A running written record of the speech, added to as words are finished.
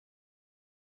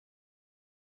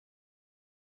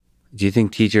Do you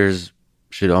think teachers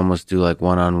should almost do like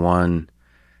one-on-one,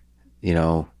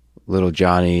 little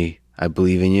Johnny, I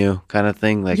believe in you kind of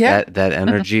thing? Like Yeah. that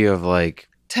energy of like,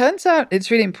 Turns out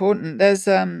it's really important. There's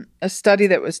a study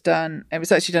that was done. It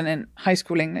was actually done in high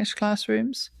school English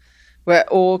classrooms where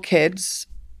all kids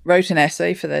wrote an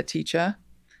essay for their teacher.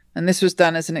 And this was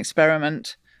done as an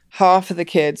experiment. Half of the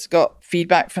kids got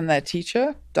feedback from their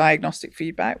teacher, diagnostic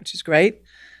feedback, which is great.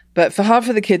 But for half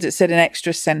of the kids, it said an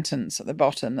extra sentence at the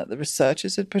bottom that the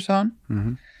researchers had put on.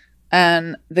 mm-hmm.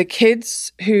 And the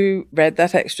kids who read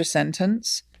that extra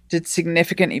sentence did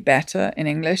significantly better in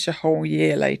English a whole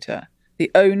year later.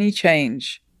 The only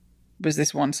change was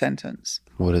this one sentence.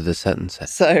 What did the sentence say?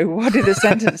 So what did the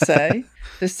sentence say?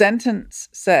 The sentence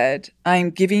said, I'm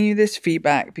giving you this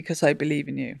feedback because I believe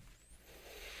in you.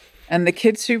 And the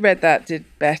kids who read that did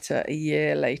better a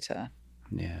year later.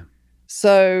 Yeah.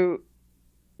 So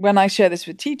when I share this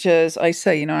with teachers, I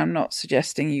say, I'm not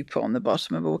suggesting you put on the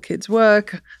bottom of all kids'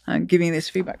 work. I'm giving you this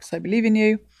feedback because I believe in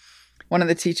you. One of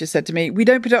the teachers said to me, we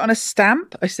don't put it on a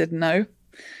stamp. I said, no,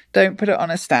 don't put it on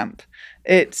a stamp.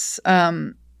 It's,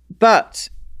 but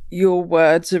your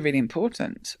words are really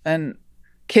important. And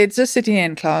kids are sitting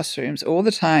in classrooms all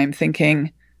the time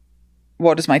thinking,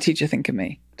 what does my teacher think of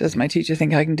me? Does my teacher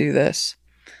think I can do this?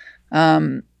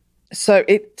 So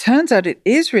it turns out it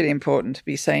is really important to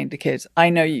be saying to kids,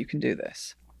 I know you can do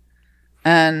this.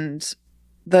 And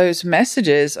those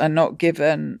messages are not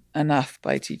given enough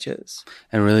by teachers.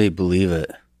 And really believe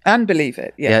it. And believe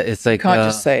it. Yeah. It's like, you can't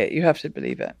just say it. You have to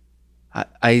believe it.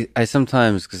 I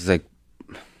sometimes, because like,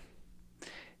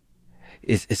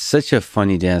 it's such a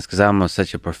funny dance because I'm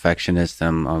such a perfectionist.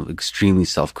 I'm extremely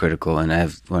self-critical. And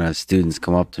when I have students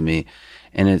come up to me,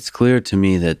 and it's clear to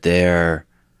me that they're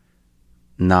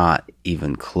not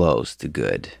even close to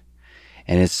good.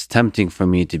 And it's tempting for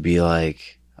me to be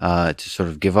like, to sort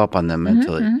of give up on them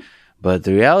mentally. Mm-hmm. But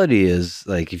the reality is,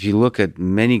 like, if you look at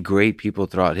many great people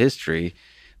throughout history,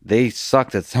 they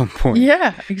sucked at some point.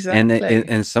 Yeah, exactly.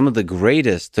 And some of the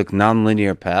greatest took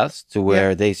nonlinear paths to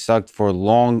where they sucked for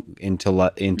long into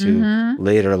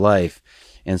later life.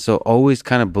 And so always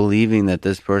kind of believing that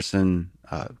this person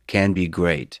can be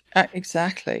great.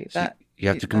 Exactly. So you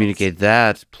have to communicate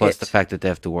that plus the fact that they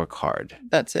have to work hard.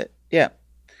 That's it. Yeah.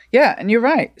 Yeah, and you're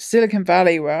right. Silicon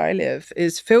Valley, where I live,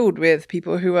 is filled with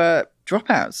people who are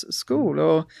dropouts at school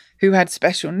or who had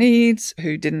special needs,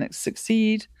 who didn't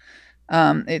succeed.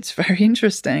 It's very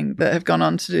interesting that have gone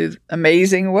on to do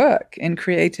amazing work in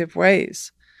creative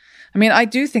ways. I mean, I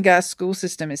do think our school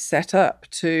system is set up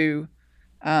to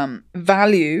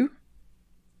value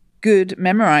good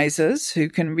memorizers who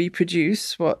can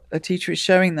reproduce what a teacher is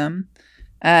showing them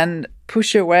and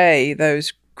push away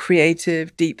those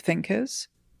creative, deep thinkers,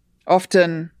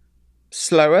 often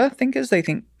slower thinkers. They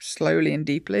think slowly and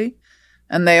deeply.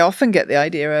 And they often get the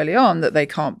idea early on that they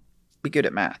can't be good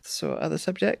at maths or other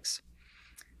subjects.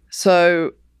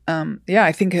 So,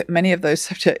 I think many of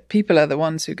those people are the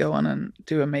ones who go on and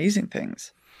do amazing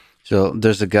things. So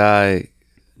there's a guy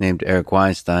named Eric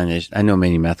Weinstein. I know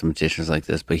many mathematicians like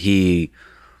this, but he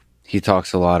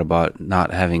talks a lot about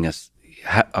not having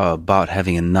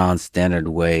having a non-standard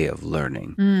way of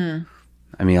learning.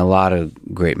 I mean, a lot of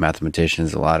great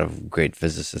mathematicians, a lot of great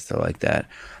physicists are like that.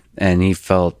 And he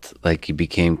felt like he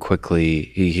became quickly,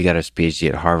 he got his PhD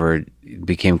at Harvard,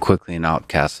 became quickly an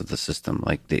outcast of the system.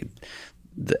 Like the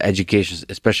education,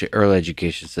 especially early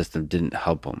education system, didn't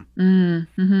help him.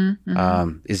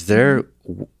 Is there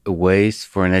ways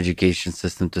for an education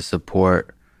system to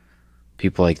support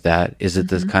people like that? Is it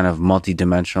this kind of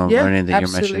multidimensional learning that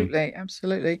you're mentioning?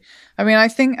 Absolutely. I mean, I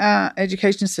think our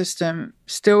education system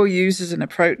still uses an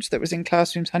approach that was in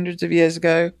classrooms hundreds of years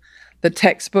ago. The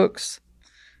textbooks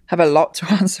have a lot to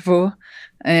answer for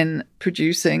in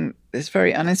producing this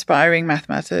very uninspiring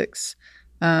mathematics.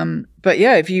 But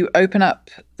yeah, if you open up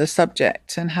the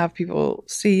subject and have people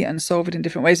see and solve it in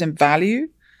different ways and value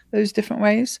those different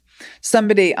ways.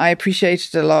 Somebody I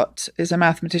appreciated a lot is a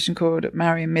mathematician called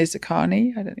Mariam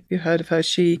Mirzakhani. I don't know if you've heard of her.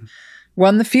 She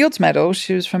won the Fields Medal.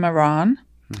 She was from Iran.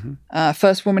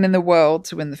 First woman in the world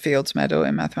to win the Fields Medal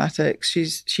in mathematics.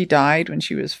 She died when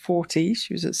she was 40.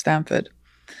 She was at Stanford.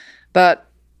 But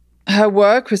her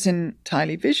work was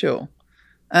entirely visual.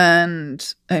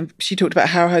 And she talked about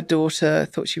how her daughter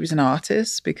thought she was an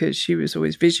artist because she was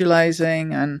always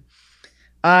visualizing. And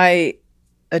she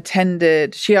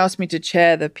asked me to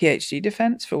chair the PhD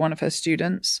defense for one of her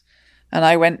students. And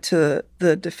I went to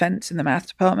the defense in the math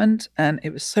department. And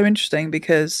it was so interesting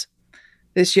because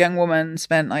this young woman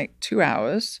spent like 2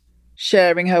 hours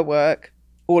sharing her work.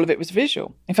 All of it was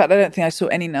visual. In fact, I don't think I saw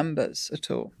any numbers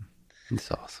at all. That's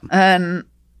awesome. And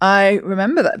I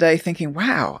remember that day thinking,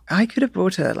 wow, I could have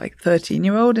brought a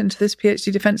 13-year-old into this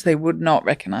PhD defense. They would not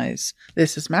recognize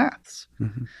this as maths.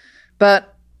 Mm-hmm.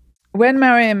 But when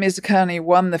Mariam Mirzakhani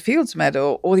won the Fields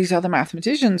Medal, all these other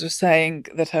mathematicians were saying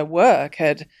that her work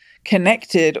had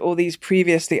connected all these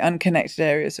previously unconnected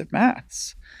areas of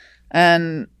maths.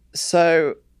 And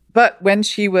so, but when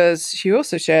she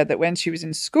also shared that when she was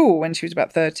in school, when she was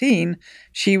about 13,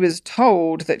 she was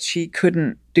told that she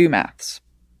couldn't do maths.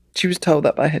 She was told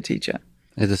that by her teacher.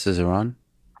 This is Iran?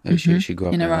 She grew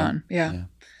up in Iran. Yeah.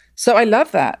 So I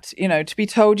love that, to be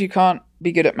told you can't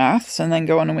be good at maths and then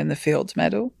go on and win the Fields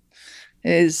Medal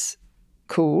is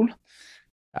cool.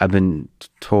 I've been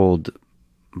told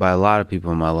by a lot of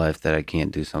people in my life that I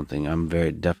can't do something. I'm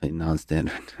very definitely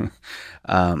non-standard.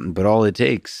 But all it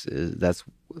takes is that's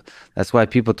why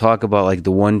people talk about like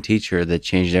the one teacher that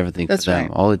changed everything for them.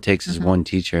 Right. All it takes is one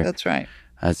teacher. That's right.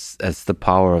 That's the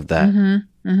power of that.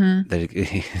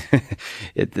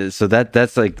 So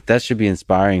that should be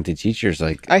inspiring to teachers.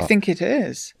 Like I think it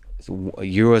is.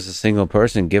 You as a single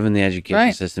person, given the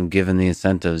education system, given the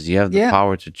incentives, you have the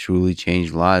power to truly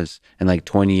change lives. And like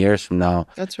 20 years from now,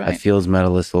 that's right, a Fields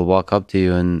medalist will walk up to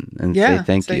you and say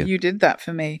thank you. You did that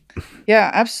for me. Yeah,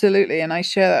 absolutely. And I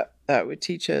share that with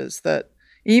teachers, that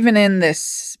even in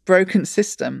this broken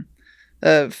system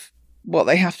of what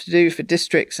they have to do for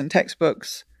districts and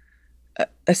textbooks,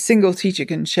 a single teacher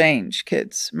can change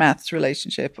kids' maths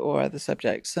relationship or other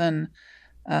subjects and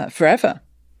forever.